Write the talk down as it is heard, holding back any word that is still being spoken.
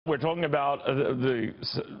We're talking about the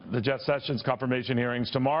Jeff Sessions confirmation hearings.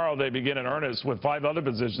 Tomorrow they begin in earnest with 5 other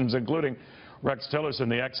positions, including Rex Tillerson,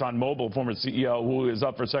 the ExxonMobil former CEO, who is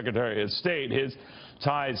up for Secretary of State. His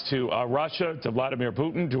ties to Russia, to Vladimir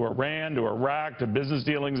Putin, to Iran, to Iraq, to business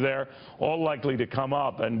dealings there, all likely to come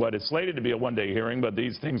up. And what is slated to be a one-day hearing, but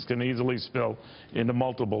these things can easily spill into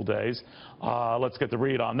multiple days. Let's get the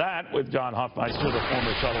read on that with John Hofmeister, the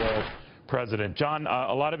former Shell Oil president. John,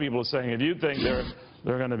 a lot of people are saying if you think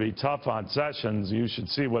they're going to be tough on Sessions, you should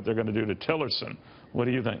see what they're going to do to Tillerson. What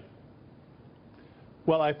do you think?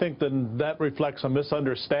 Well, I think that reflects a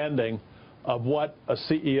misunderstanding of what a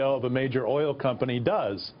CEO of a major oil company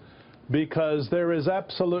does, because there is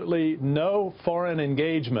absolutely no foreign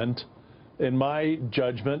engagement, in my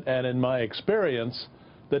judgment and in my experience,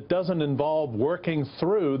 that doesn't involve working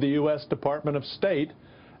through the U.S. Department of State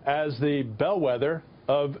as the bellwether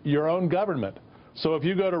of your own government. So if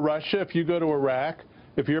you go to Russia, if you go to Iraq,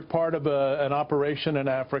 if you're part of an operation in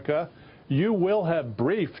Africa, you will have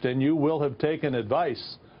briefed and you will have taken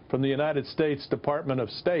advice from the United States Department of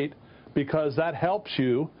State, because that helps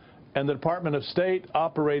you, and the Department of State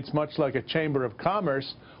operates much like a chamber of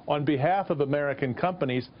commerce on behalf of American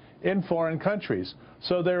companies in foreign countries.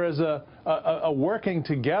 So there is a working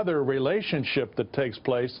together relationship that takes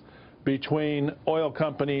place between oil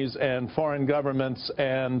companies and foreign governments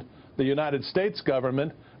and the United States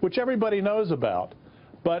government, which everybody knows about.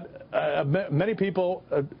 But many people,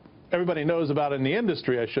 everybody knows about in the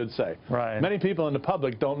industry, I should say. Right. Many people in the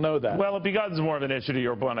public don't know that. Well, it becomes more of an issue, to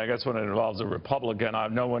your point, I guess, when it involves a Republican.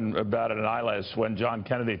 I've no one batted an eyelash when John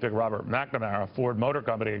Kennedy picked Robert McNamara, a Ford Motor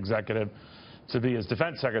Company executive, to be his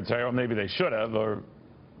defense secretary. Or maybe they should have, or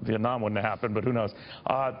Vietnam wouldn't have happened, but who knows.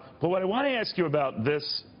 But what I want to ask you about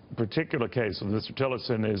this particular case of Mr.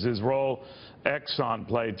 Tillerson is his role Exxon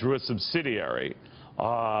played through a subsidiary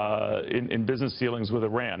in business dealings with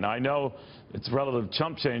Iran. Now, I know it's relative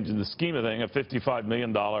chump change in the scheme of things, a $55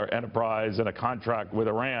 million enterprise and a contract with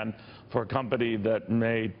Iran for a company that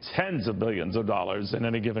made tens of billions of dollars in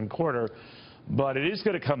any given quarter. But it is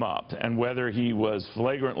going to come up, and whether he was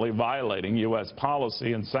flagrantly violating U.S.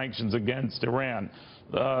 policy and sanctions against Iran,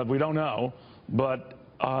 we don't know, but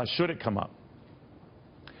should it come up?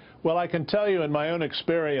 Well, I can tell you in my own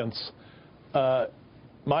experience,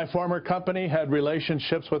 my former company had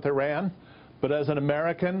relationships with Iran, but as an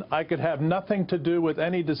American, I could have nothing to do with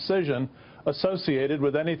any decision associated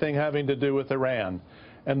with anything having to do with Iran.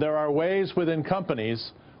 And there are ways within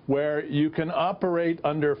companies where you can operate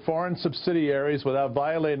under foreign subsidiaries without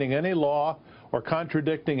violating any law or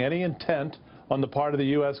contradicting any intent on the part of the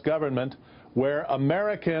U.S. government, where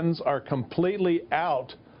Americans are completely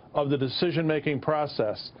out of the decision-making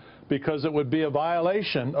process, because it would be a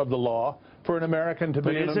violation of the law for an American to be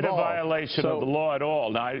involved. But is it a violation of the law at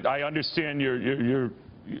all? Now, I understand you're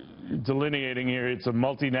delineating here. It's a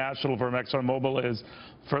multinational firm. ExxonMobil is.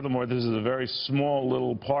 Furthermore, this is a very small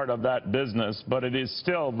little part of that business, but it is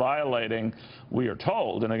still violating, we are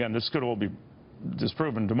told, and again, this could all be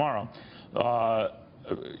disproven tomorrow,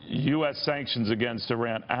 U.S. sanctions against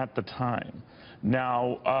Iran at the time.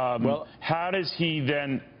 Now, well, how does he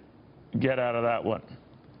then get out of that one?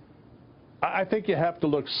 I think you have to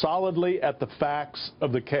look solidly at the facts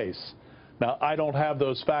of the case. Now, I don't have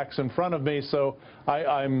those facts in front of me, so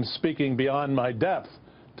I'm speaking beyond my depth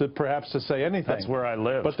to perhaps to say anything. That's where I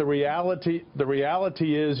live. But the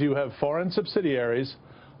reality is you have foreign subsidiaries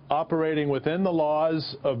operating within the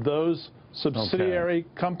laws of those subsidiary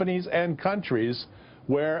companies and countries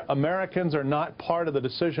where Americans are not part of the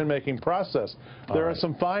decision-making process. There are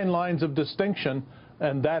some fine lines of distinction,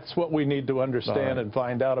 and that's what we need to understand and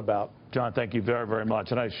find out about. John, thank you very, very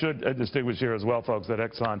much. And I should distinguish here as well, folks, that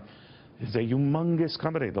Exxon is a humongous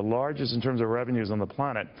company, the largest in terms of revenues on the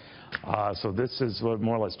planet. So this is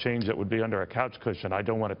more or less change that would be under a couch cushion. I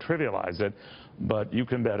don't want to trivialize it, but you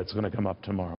can bet it's going to come up tomorrow.